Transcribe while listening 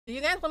Do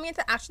you guys want me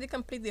to actually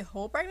complete the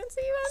whole pregnancy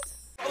event?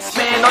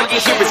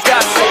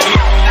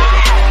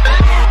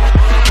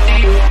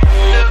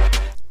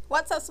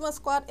 What's up, Simmer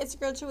Squad? It's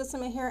your girl Jewell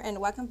Simmer here, and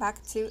welcome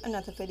back to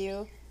another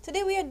video.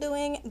 Today we are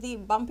doing the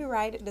Bumpy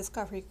Ride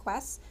Discovery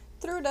Quest.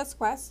 Through this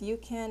quest, you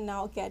can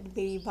now get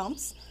baby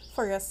bumps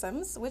for your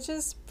Sims, which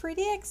is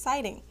pretty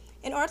exciting.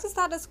 In order to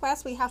start this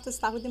quest, we have to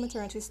start with the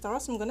maternity store,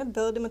 so I'm going to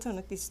build the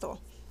maternity store.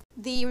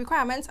 The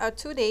requirements are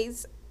 2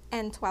 days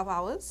and 12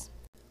 hours.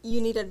 You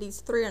need at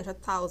least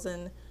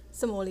 300,000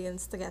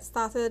 simoleons to get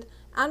started,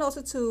 and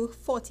also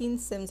 14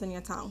 Sims in your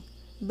town.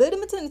 Build a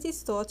maternity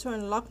store to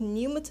unlock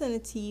new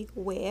maternity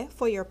wear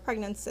for your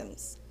pregnant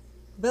Sims.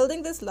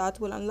 Building this lot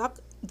will unlock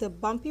the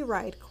Bumpy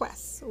Ride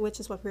quest,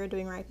 which is what we're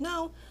doing right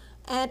now,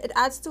 and it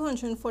adds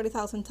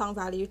 240,000 town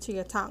value to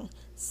your town.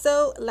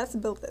 So let's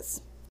build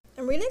this.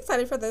 I'm really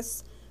excited for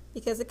this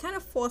because it kind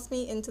of forced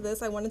me into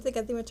this. I wanted to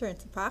get the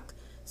maternity pack,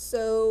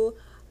 so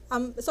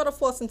I'm sort of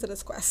forced into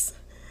this quest.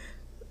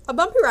 A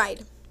bumpy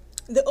ride.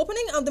 The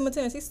opening of the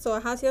maternity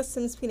store has your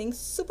Sims feeling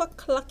super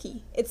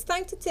clucky. It's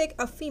time to take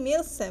a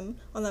female Sim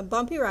on a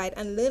bumpy ride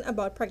and learn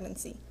about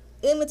pregnancy,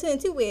 earn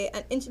maternity wear,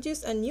 and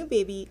introduce a new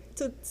baby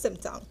to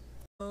SimTown.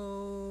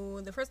 So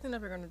the first thing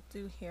that we're going to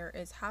do here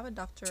is have a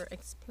doctor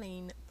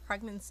explain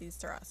pregnancies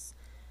to us.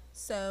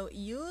 So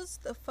use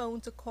the phone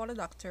to call a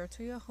doctor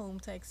to your home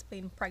to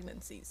explain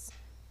pregnancies.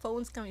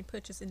 Phones can be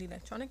purchased in the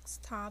electronics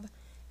tab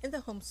in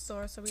the home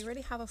store, so we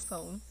already have a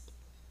phone.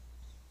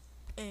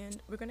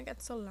 And we're gonna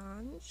get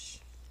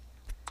Solange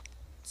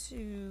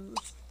to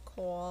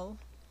call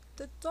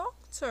the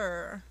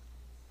doctor.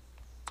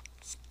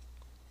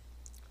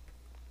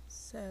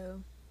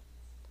 So,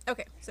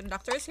 okay, so the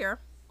doctor is here.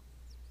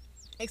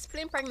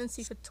 Explain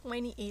pregnancy for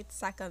 28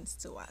 seconds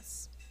to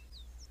us.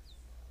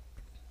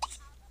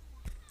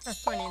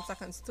 That's 28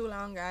 seconds too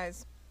long,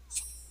 guys.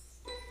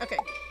 Okay.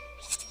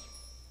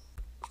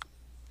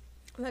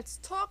 Let's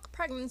talk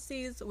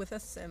pregnancies with a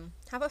Sim.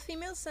 Have a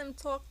female Sim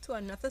talk to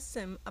another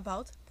Sim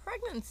about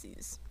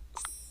pregnancies.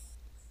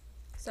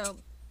 So,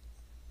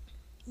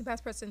 the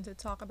best person to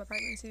talk about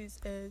pregnancies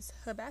is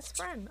her best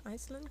friend,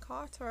 Iceland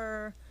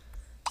Carter.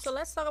 So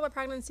let's talk about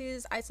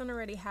pregnancies. Iceland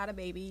already had a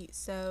baby,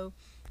 so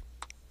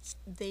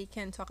they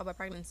can talk about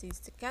pregnancies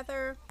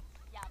together.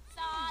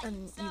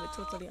 And you would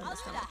totally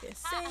understand what they're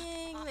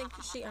saying. Like,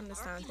 she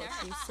understands what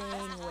she's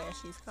saying, where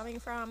she's coming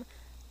from.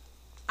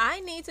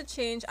 I need to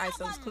change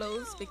Iceland's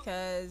clothes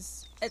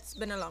because it's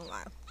been a long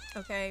while,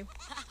 okay?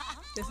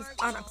 This is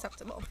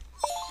unacceptable.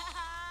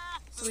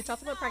 So we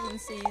talked about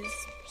pregnancies.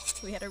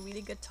 We had a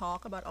really good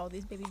talk about all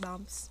these baby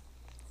bumps.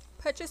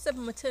 Purchase a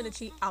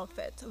maternity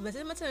outfit. Visit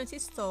the maternity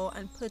store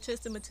and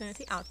purchase the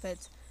maternity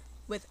outfit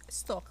with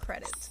store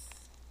credit.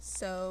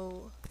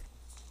 So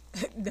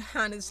the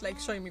hand is like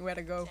showing me where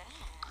to go.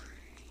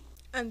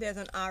 And there's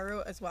an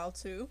arrow as well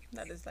too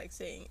that is like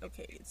saying,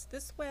 okay, it's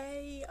this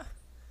way.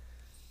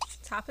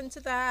 Tap into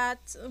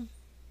that.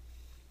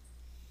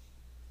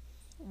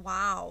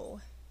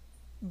 Wow,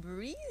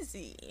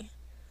 breezy.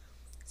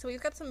 So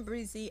we've got some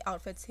breezy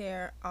outfits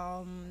here,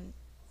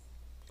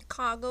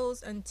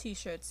 cargos and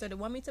t-shirts. So they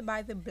want me to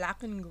buy the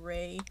black and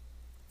gray.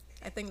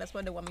 I think that's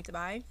what they want me to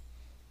buy.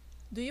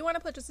 Do you want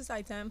to purchase this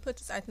item?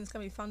 Purchase items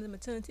can be found in the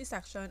maternity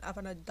section of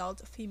an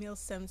adult female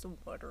Sims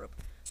wardrobe.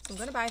 So I'm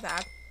gonna buy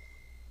that.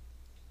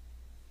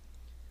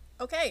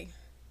 Okay.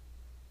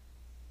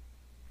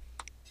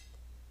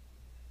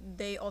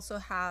 They also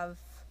have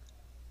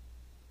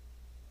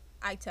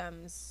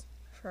items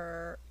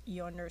for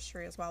your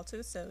nursery as well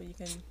too, so you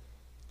can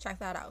check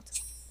that out.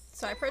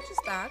 So I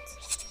purchased that.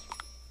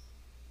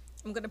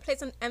 I'm going to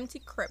place an empty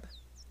crib.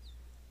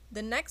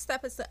 The next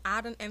step is to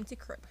add an empty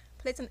crib.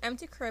 Place an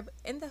empty crib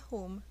in the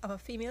home of a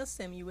female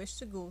Sim you wish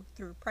to go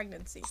through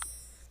pregnancy.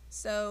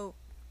 So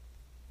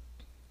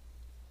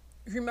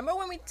remember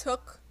when we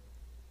took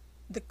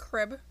the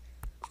crib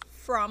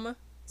from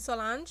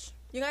Solange?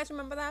 You guys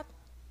remember that?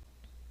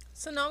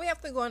 So now we have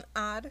to go and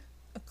add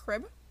a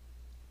crib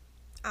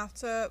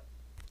after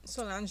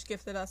Solange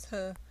gifted us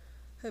her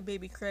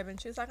baby crib, and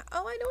she's like,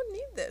 oh, I don't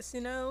need this,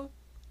 you know.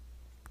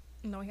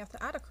 Now we have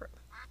to add a crib.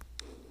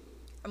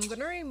 I'm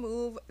gonna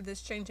remove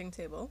this changing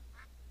table.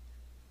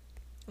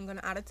 I'm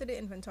gonna add it to the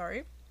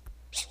inventory,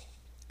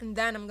 and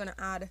then I'm gonna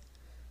add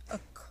a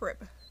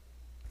crib.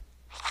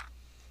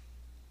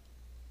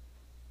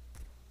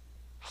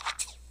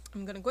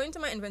 I'm gonna go into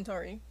my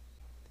inventory.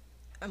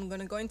 I'm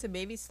gonna go into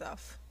baby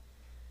stuff.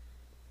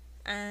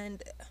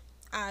 And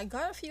I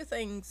got a few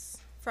things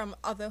from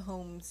other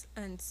homes,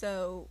 and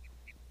so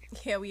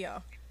here we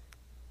are.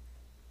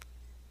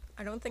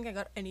 I don't think I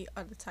got any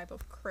other type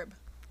of crib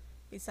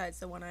besides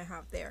the one I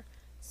have there.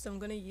 So I'm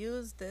gonna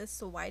use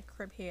this white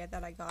crib here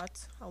that I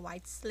got, a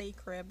white sleigh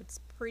crib. It's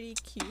pretty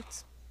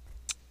cute.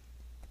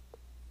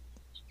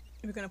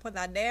 We're gonna put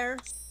that there.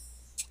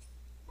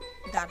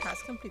 That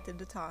has completed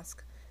the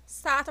task.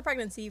 Start a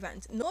pregnancy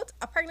event. Note,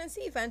 a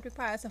pregnancy event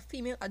requires a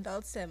female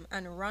adult Sim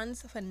and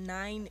runs for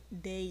 9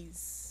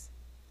 days.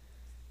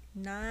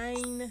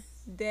 9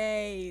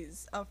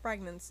 days of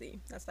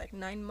pregnancy. That's like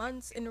 9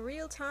 months in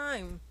real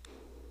time.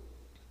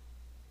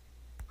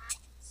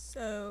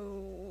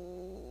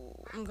 So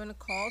I'm gonna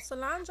call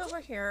Solange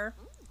over here.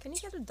 Can you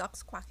hear the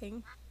ducks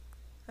quacking?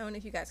 I don't know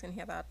if you guys can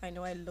hear that. I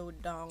know I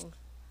lowered down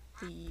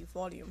the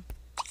volume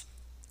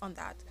on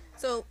that.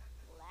 So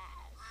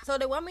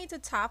they want me to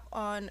tap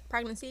on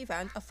pregnancy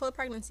event, a full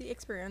pregnancy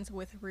experience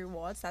with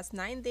rewards. That's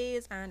 9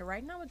 days, and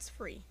right now it's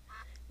free.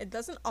 It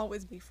doesn't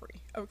always be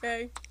free,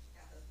 okay?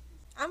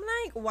 I'm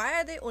like, why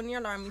are they only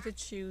allowing me to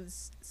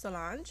choose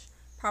Solange?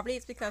 Probably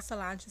it's because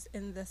Solange is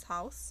in this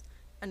house,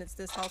 and it's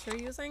this house we're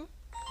using.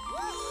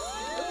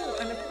 Ooh,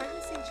 and the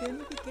pregnancy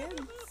journey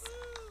begins.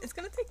 It's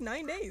gonna take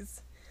 9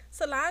 days.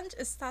 Solange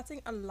is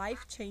starting a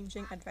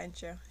life-changing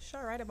adventure.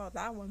 Sure, right about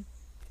that one.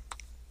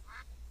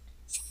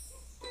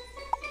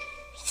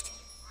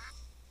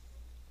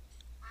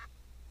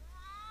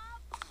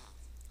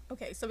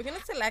 Okay, so we're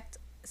gonna select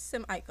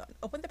sim icon.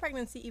 Open the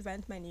pregnancy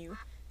event menu,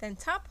 then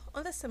tap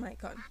on the sim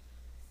icon.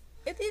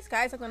 If these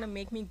guys are gonna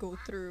make me go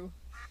through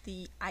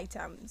the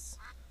items,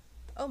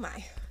 oh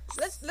my,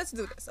 let's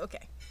do this.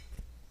 Okay.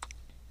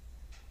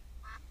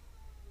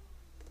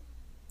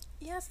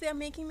 Yes, they are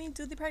making me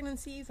do the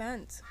pregnancy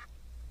event.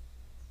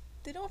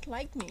 They don't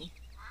like me.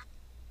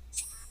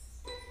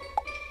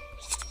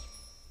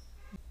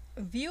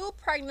 View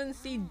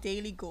pregnancy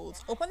daily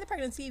goals. Open the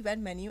pregnancy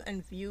event menu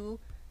and view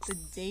the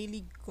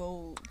daily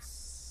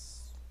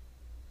goals.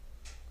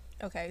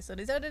 Okay, so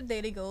these are the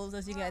daily goals.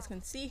 As you guys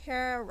can see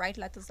here, write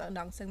letters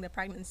announcing the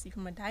pregnancy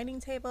from a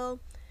dining table.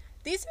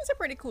 These things are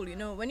pretty cool. You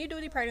know, when you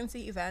do the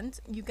pregnancy event,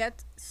 you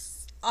get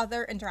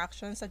other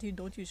interactions that you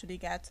don't usually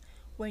get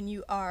when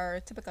you are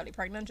typically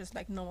pregnant, just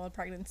like normal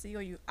pregnancy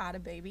or you add a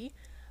baby.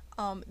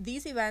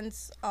 These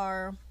interactions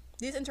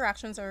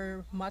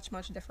are much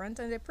different,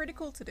 and they're pretty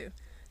cool to do.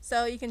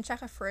 So you can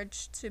check a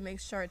fridge to make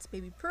sure it's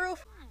baby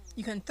proof.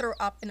 You can throw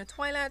up in a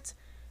toilet.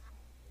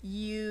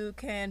 You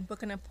can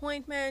book an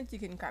appointment. You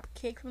can grab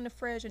cake from the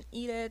fridge and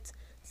eat it.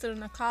 Sit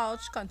on a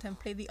couch,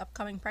 contemplate the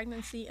upcoming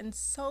pregnancy, and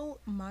so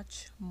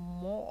much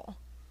more.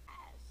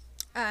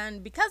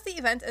 And because the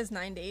event is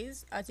 9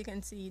 days, as you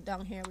can see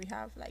down here, we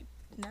have like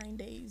 9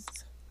 days,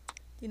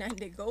 the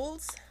 9-day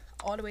goals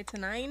all the way to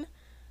 9,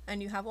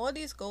 and you have all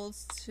these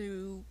goals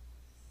to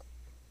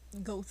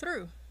go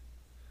through.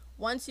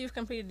 Once you've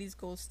completed these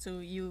goals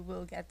too, you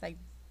will get like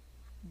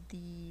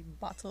the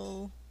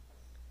bottle.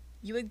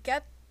 You would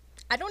get,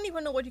 I don't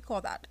even know what you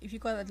call that, if you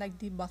call it like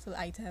the bottle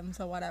items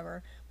or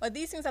whatever, but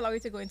these things allow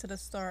you to go into the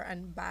store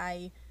and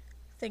buy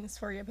things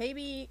for your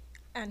baby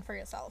and for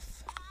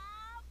yourself.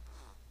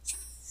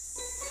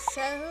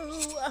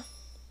 So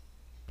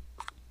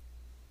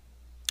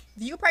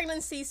view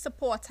pregnancy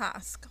support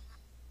task.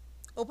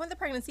 Open the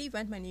pregnancy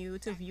event menu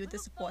to view the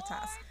support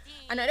task.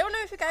 And I don't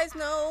know if you guys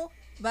know,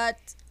 but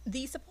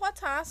the support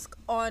task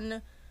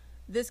on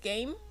this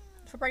game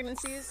for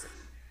pregnancies,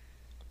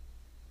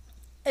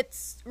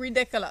 it's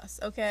ridiculous,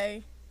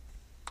 okay?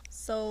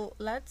 So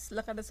let's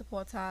look at the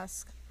support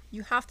task.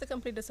 You have to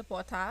complete the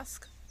support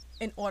task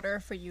in order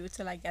for you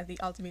to like get the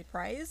ultimate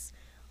prize,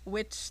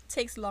 which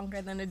takes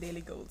longer than the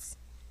daily goals.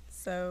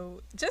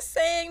 So just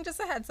saying, just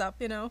a heads up,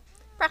 you know.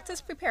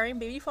 Practice preparing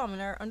baby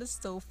formula on the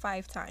stove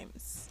 5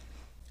 times.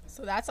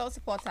 So that's our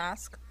support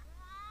task.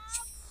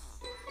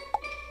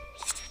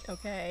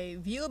 Okay,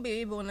 view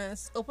baby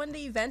bonus. Open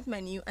the event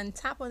menu and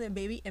tap on the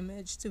baby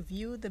image to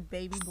view the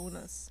baby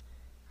bonus.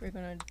 We're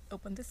gonna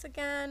open this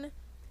again.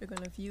 We're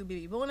gonna view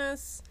baby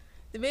bonus.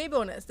 The baby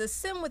bonus, the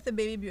sim with the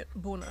baby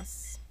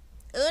bonus.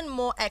 Earn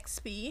more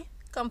XP,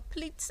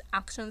 completes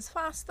actions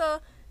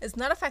faster, is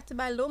not affected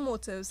by low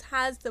motives,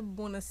 has the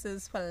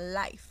bonuses for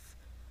life.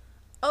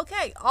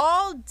 Okay,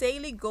 all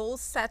daily goals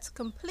set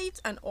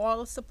complete and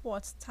all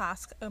support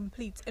tasks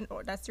complete in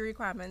order. That's the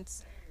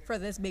requirements for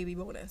this baby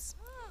bonus.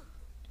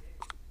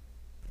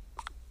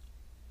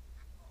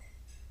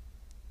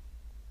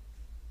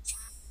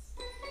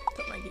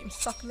 Put my game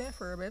stuck there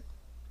for a bit.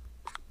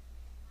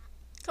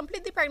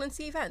 Complete the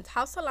pregnancy event.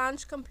 How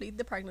Solange complete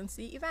the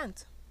pregnancy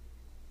event?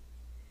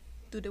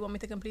 Do they want me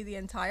to complete the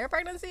entire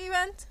pregnancy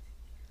event?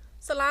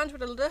 Solange,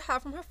 with a little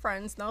help from her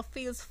friends, now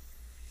feels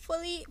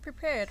fully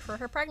prepared for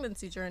her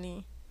pregnancy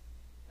journey.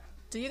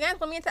 Do you guys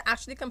want me to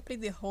actually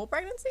complete the whole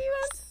pregnancy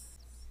event?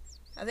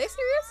 Are they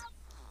serious?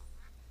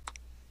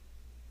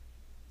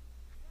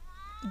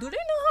 Do they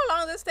know how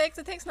long this takes?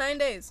 It takes 9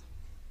 days.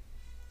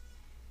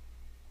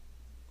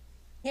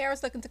 Here I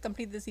was looking to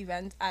complete this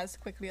event as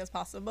quickly as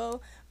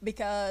possible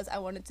because I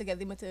wanted to get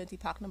the maternity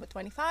pack number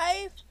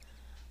 25.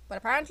 But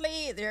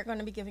apparently they're going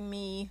to be giving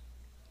me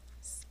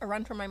a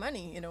run for my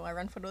money, you know, a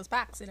run for those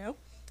packs, you know.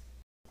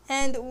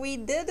 And we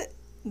did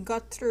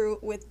got through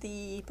with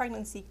the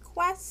pregnancy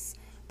quests.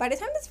 By the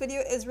time this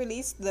video is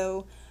released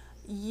though,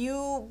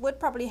 you would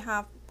probably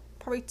have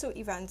 2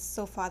 events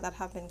so far that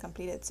have been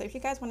completed. So if you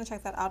guys want to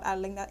check that out, I'll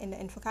link that in the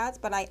info cards.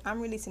 But I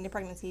am releasing the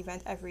pregnancy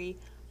event every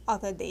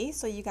other day,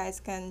 so you guys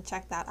can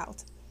check that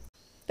out.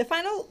 The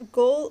final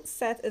goal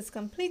set is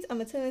complete and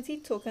maternity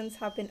tokens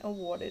have been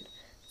awarded.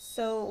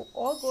 So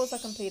all goals are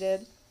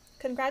completed.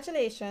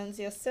 Congratulations,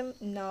 your sim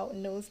now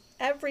knows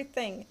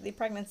everything the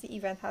pregnancy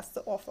event has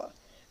to offer.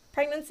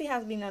 Pregnancy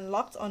has been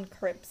unlocked on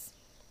cribs.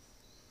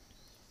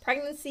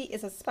 Pregnancy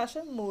is a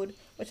special mode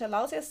which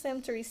allows your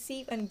sim to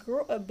receive and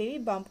grow a baby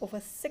bump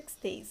over 6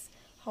 days.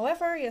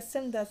 However, your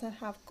sim doesn't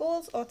have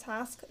goals or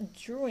tasks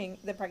during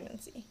the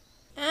pregnancy.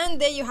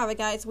 And there you have it,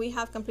 guys. We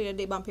have completed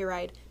the Bumpy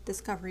Ride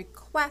Discovery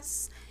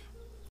Quest.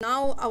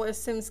 Now our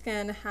sims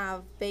can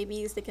have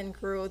babies. They can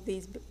grow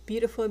these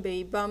beautiful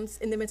baby bumps.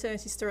 In the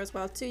maternity store as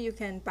well too, you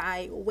can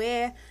buy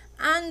wear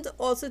and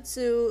also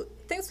to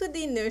things with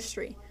the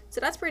nursery. So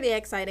that's pretty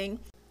exciting.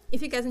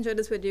 If you guys enjoyed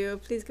this video,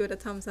 please give it a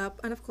thumbs up,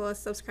 and of course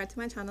subscribe to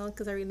my channel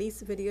because I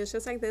release videos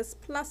just like this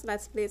plus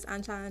let's plays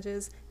and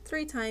challenges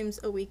 3 times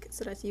a week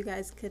so that you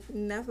guys could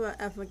never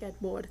ever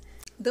get bored.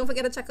 Don't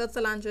forget to check out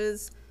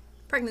Solange's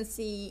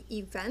pregnancy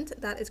event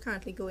that is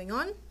currently going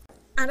on,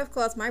 and of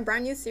course my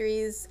brand new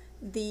series,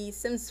 the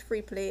Sims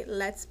Freeplay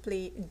Let's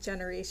Play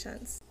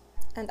Generations.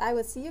 And I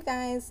will see you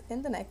guys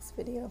in the next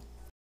video.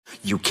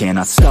 You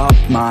cannot stop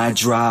my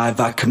drive,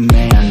 I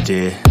command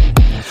it.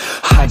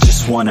 I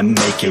just wanna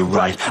make it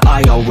right.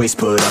 I always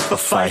put up a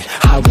fight.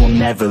 I will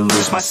never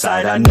lose my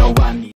sight. I know I need